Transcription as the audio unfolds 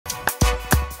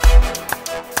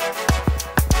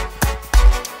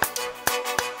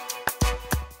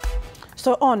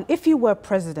So if you were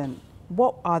president,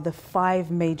 what are the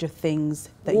 5 major things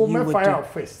that you would fire do?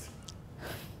 Out first.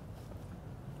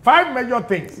 5 major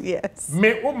things. Yes.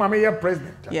 Me, mama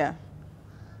president. Yeah.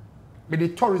 Me the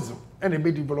tourism and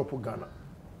me develop Ghana.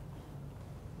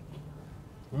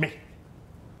 Me.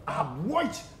 I have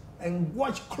watched and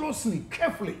watched closely,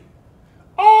 carefully,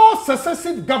 all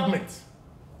successive governments,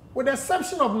 with the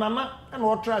exception of Nana and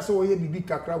what tries to say Bibi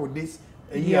Kakra with this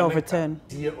year of return.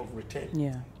 Year of return.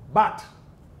 Yeah. But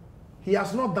he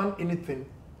has not done anything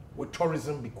with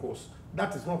tourism because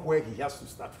that is not where he has to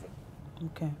start from.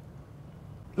 Okay.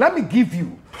 Let me give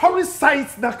you tourist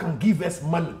sites that can give us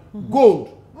money.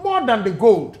 Gold, more than the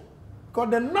gold. Because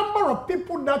the number of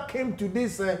people that came to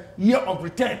this year of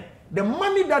return, the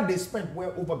money that they spent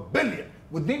were over $1 billion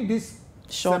within this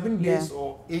 7 days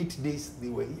or 8 days they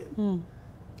were here.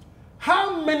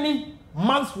 How many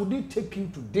months would it take you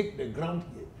to dig the ground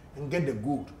here and get the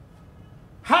gold?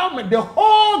 How many? The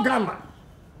whole Ghana,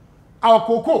 our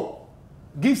cocoa,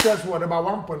 gives us what,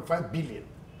 about 1.5 billion.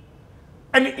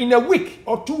 And in a week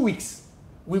or 2 weeks,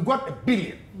 we got $1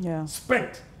 billion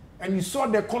spent. And you saw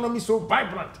the economy so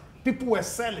vibrant. People were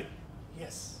selling.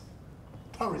 Yes.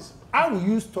 Tourism. I will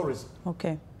use tourism.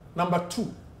 Okay. Number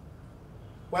 2,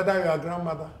 whether you're a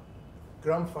grandmother,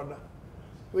 grandfather,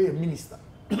 or a minister,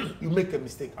 you make a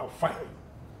mistake, I'll fire you.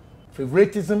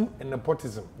 Favoritism and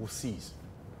nepotism will cease.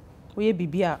 You're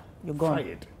gone.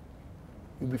 Fired.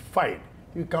 You'll be fired.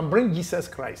 You can bring Jesus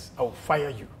Christ, I'll fire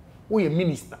you. Or a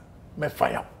minister, may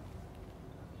fire.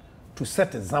 To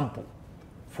set example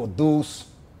for those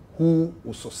who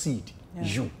will succeed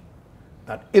you.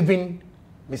 That even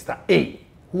Mr. A,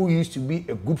 who used to be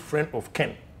a good friend of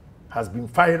Ken, has been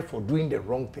fired for doing the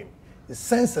wrong thing. It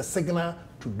sends a signal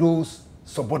to those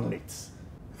subordinates.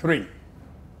 3,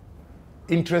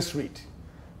 interest rate.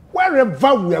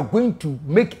 Wherever we are going to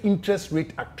make interest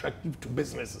rate attractive to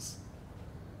businesses.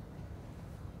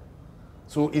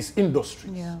 So it's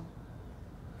industries. Yeah.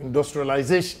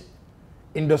 Industrialization.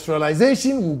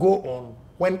 Industrialization will go on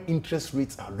when interest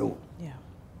rates are low. Yeah.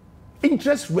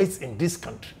 Interest rates in this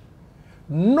country,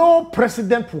 no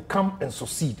president will come and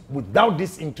succeed without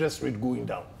this interest rate going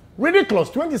down. Ridiculous,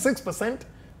 26%.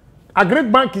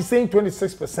 Agric bank is saying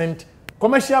 26%.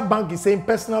 Commercial bank is saying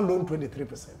personal loan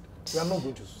 23%. We are not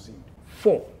going to succeed.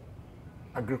 4,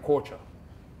 agriculture.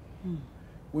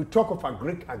 We talk of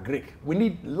agric. We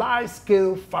need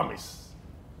large-scale farmers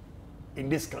in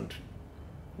this country.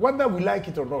 Whether we like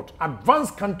it or not,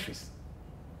 advanced countries,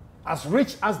 as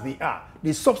rich as they are,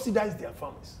 they subsidize their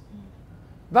farmers.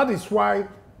 That is why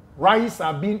rice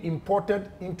are being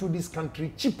imported into this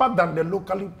country cheaper than the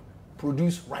locally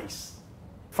produced rice.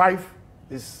 5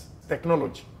 is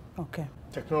technology. Okay.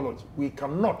 Technology. We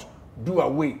cannot do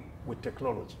away with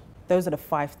technology. Those are the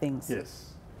 5 things.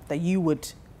 Yes. That you would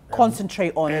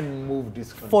concentrate on and move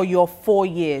this country for your 4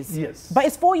 years. Yes. But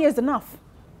is 4 years enough?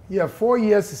 Yeah, 4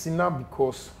 years is enough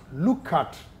because look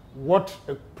at what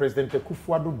President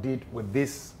Akufo-Addo did with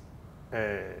this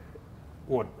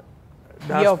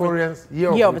diasporians,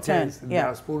 year of returns,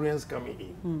 diasporians coming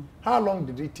in. How long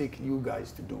did it take you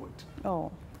guys to do it?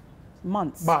 Oh,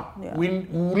 months. But we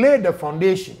lay the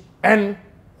foundation, and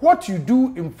what you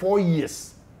do in 4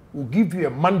 years will give you a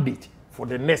mandate for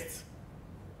the next.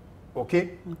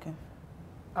 Okay? Okay.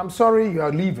 I'm sorry you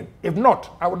are leaving. If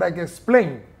not, I would like to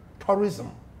explain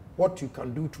tourism, what you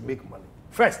can do to make money.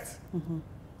 First,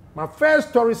 my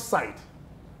first tourist site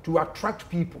to attract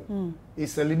people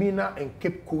is Elimina and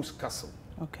Cape Coast Castle.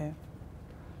 Okay.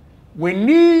 We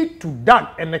need to dig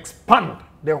and expand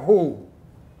the hole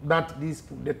that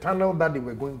the tunnel that they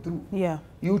were going through. Yeah.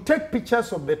 You take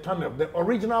pictures of the tunnel, the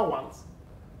original ones,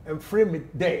 and frame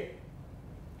it there.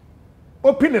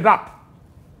 Open it up.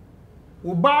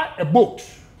 We'll buy a boat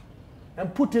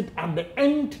and put it at the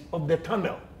end of the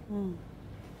tunnel.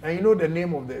 And you know the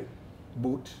name of the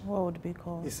boat? What would it be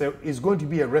called? It's going to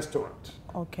be a restaurant.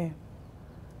 Okay.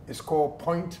 It's called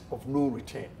Point of No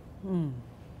Return.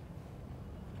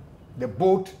 The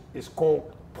boat is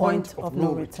called Point of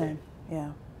No Return.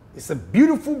 Yeah. It's a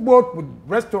beautiful boat with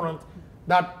restaurant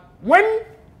that when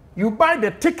you buy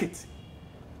the ticket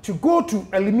to go to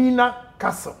Elimina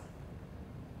Castle,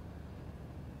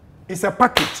 it's a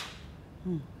package.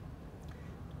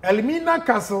 Elimina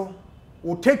Castle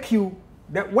will take you,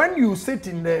 that when you sit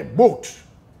in the boat,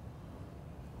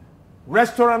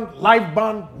 restaurant, live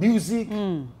band, music,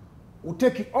 will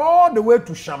take you all the way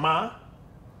to Shama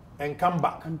and come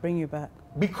back. And bring you back.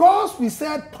 Because we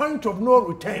said point of no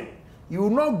return, you will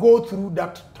not go through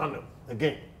that tunnel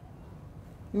again.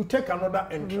 You take another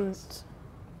entrance.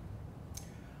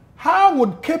 How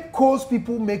would Cape Coast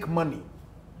people make money?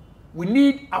 We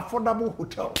need affordable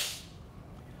hotels.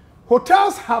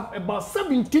 Hotels have about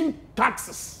 17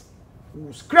 taxes.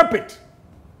 We'll scrap it.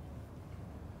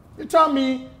 You tell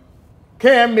me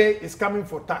KMA is coming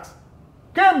for tax.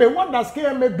 KMA, what does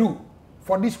KMA do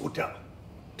for this hotel?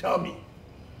 Tell me.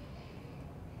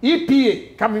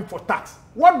 EPA coming for tax.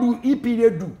 What do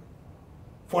EPA do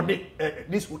for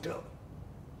this hotel?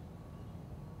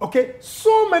 Okay,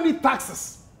 so many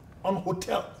taxes on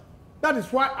hotels. That is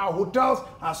why our hotels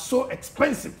are so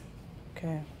expensive.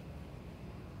 Okay.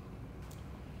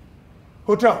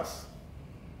 Hotels,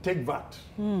 take VAT.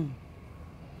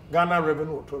 Ghana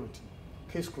Revenue Authority,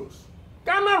 case closed.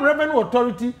 Ghana Revenue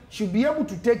Authority should be able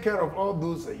to take care of all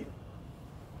those.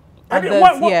 Other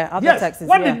taxes.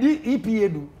 What did the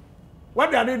EPA do?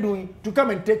 What are they doing to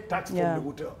come and take tax from the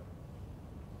hotel?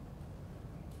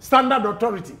 Standard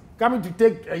Authority coming to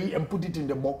take and put it in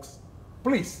the box.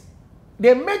 Please,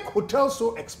 they make hotels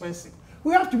so expensive.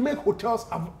 We have to make hotels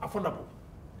affordable.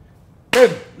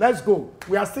 Then let's go.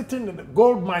 We are sitting in the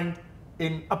gold mine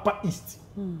in Upper East,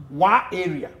 Wa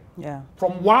area. Yeah.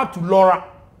 From Wa to Laura.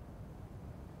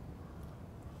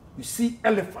 You see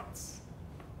elephants.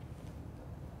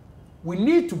 We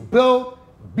need to build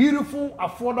beautiful,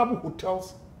 affordable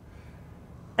hotels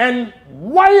and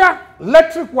wire,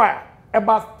 electric wire,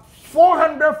 about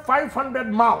 400, 500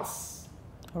 miles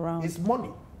around. It's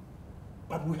money.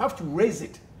 But we have to raise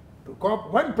it.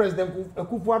 Because when President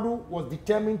Akufo-Addo was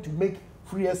determined to make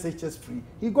free SHS free,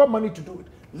 he got money to do it.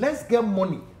 Let's get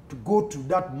money to go to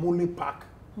that Mole Park.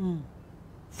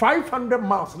 500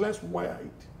 miles, let's wire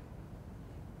it.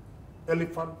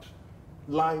 Elephant,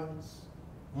 lions,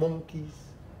 monkeys,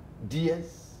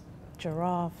 deers,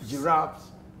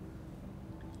 giraffes,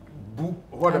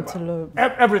 whatever, antelope,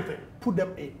 everything. Put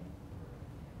them in.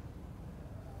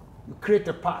 You create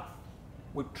a path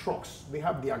with trucks. They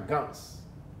have their guns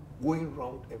going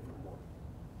around every morning.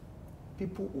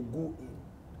 People will go in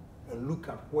and look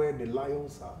at where the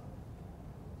lions are,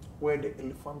 where the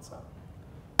elephants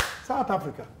are. South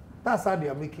Africa, that's how they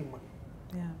are making money.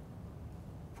 Yeah.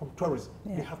 From tourism.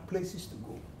 Yeah. They have places to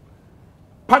go.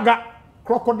 Paga,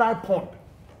 Crocodile Pond.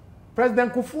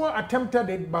 President Kufuor attempted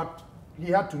it, but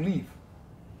he had to leave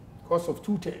because of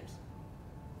 2 terms.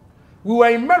 We were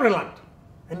in Maryland,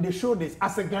 and they showed this.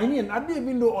 As a Ghanaian, I didn't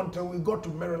even know until we got to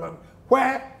Maryland,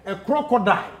 where a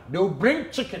crocodile, they will bring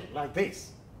chicken like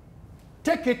this,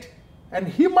 take it, and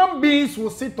human beings will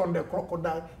sit on the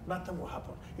crocodile, nothing will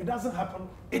happen. It doesn't happen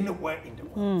anywhere in the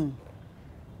world.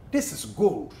 This is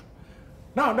gold.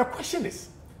 Now, the question is,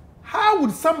 how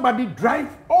would somebody drive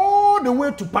all the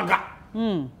way to Paga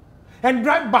and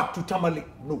drive back to Tamale?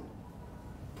 No.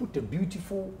 Put a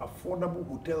beautiful, affordable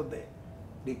hotel there.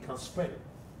 They can spend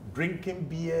drinking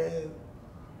beer,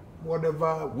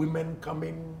 whatever, women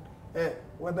coming,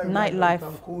 whether nightlife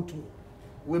can go to,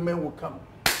 women will come.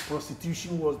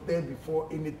 Prostitution was there before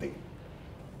anything.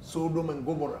 Sodom and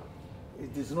Gomorrah.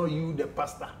 It is not you, the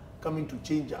pastor, coming to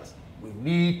change us. We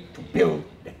need to build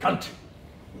the country.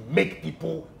 Make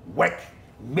people work.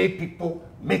 Make people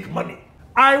make money.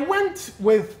 I went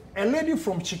with a lady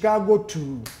from Chicago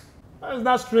to, where's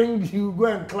that string you go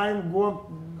and climb, go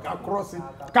across it?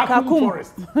 Kakum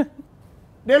Forest.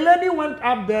 The lady went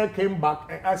up there, came back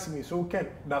and asked me, so Ken,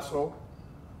 that's all?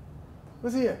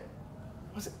 What's here?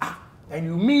 I said, and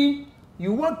you mean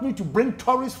you want me to bring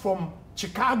tourists from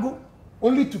Chicago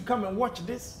only to come and watch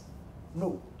this?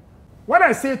 No. When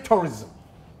I say tourism,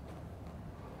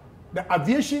 the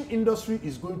aviation industry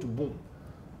is going to boom.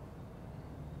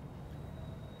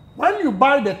 When you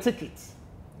buy the ticket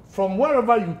from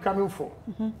wherever you're coming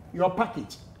from, your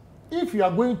package, if you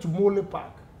are going to Mole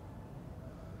Park,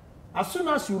 as soon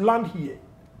as you land here,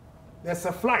 there's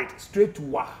a flight straight to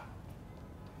Wa.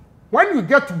 When you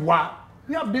get to Wa,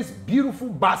 we have these beautiful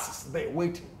buses there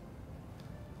waiting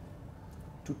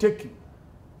to take you.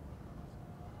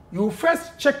 You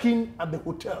first check in at the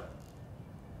hotel.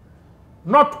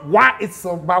 Not Wa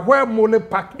itself, but where Mole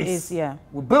Park is.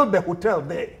 We build the hotel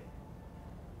there.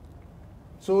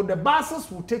 So the buses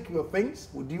will take your things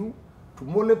with you to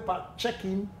Mole Park, check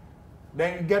in,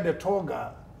 then you get the tour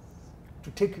guide to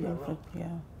take you around. Yeah.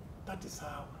 That is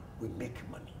how we make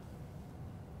money.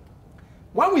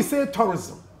 When we say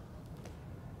tourism,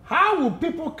 how will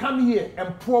people come here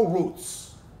and poor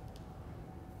roads?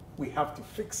 We have to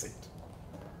fix it.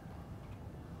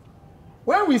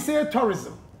 When we say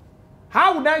tourism,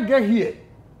 how would I get here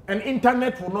and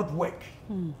internet will not work?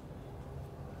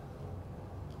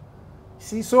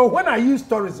 See, so when I use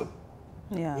tourism,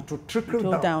 it will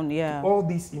trickle down to all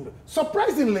these.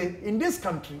 Surprisingly, in this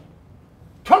country,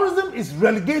 tourism is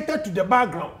relegated to the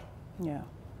background. Yeah.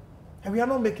 And we are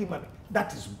not making money.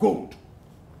 That is gold.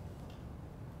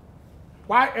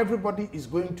 Why everybody is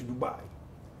going to Dubai?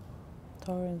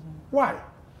 Tourism. Why?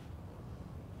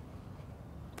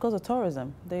 Because of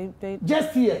tourism. They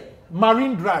Just here,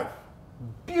 Marine Drive,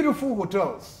 beautiful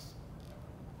hotels.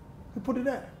 We put it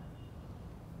there.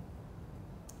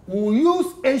 We'll use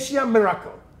Asia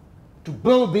Miracle to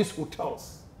build these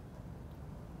hotels.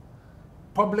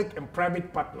 Public and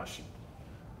private partnership.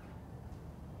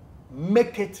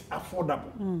 Make it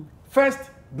affordable. First,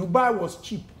 Dubai was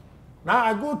cheap. Now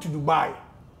I go to Dubai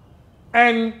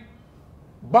and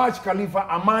Burj Khalifa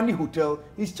Amani Hotel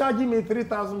is charging me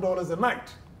 $3,000 a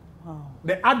night. Wow.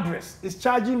 The address is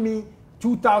charging me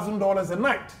 $2,000 a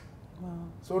night. Wow.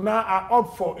 So now I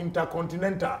opt for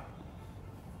Intercontinental.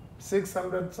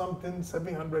 600 something,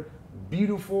 700.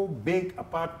 Beautiful, big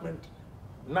apartment,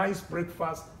 nice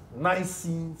breakfast, nice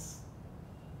scenes.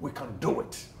 We can do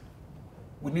it.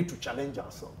 We need to challenge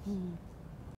ourselves.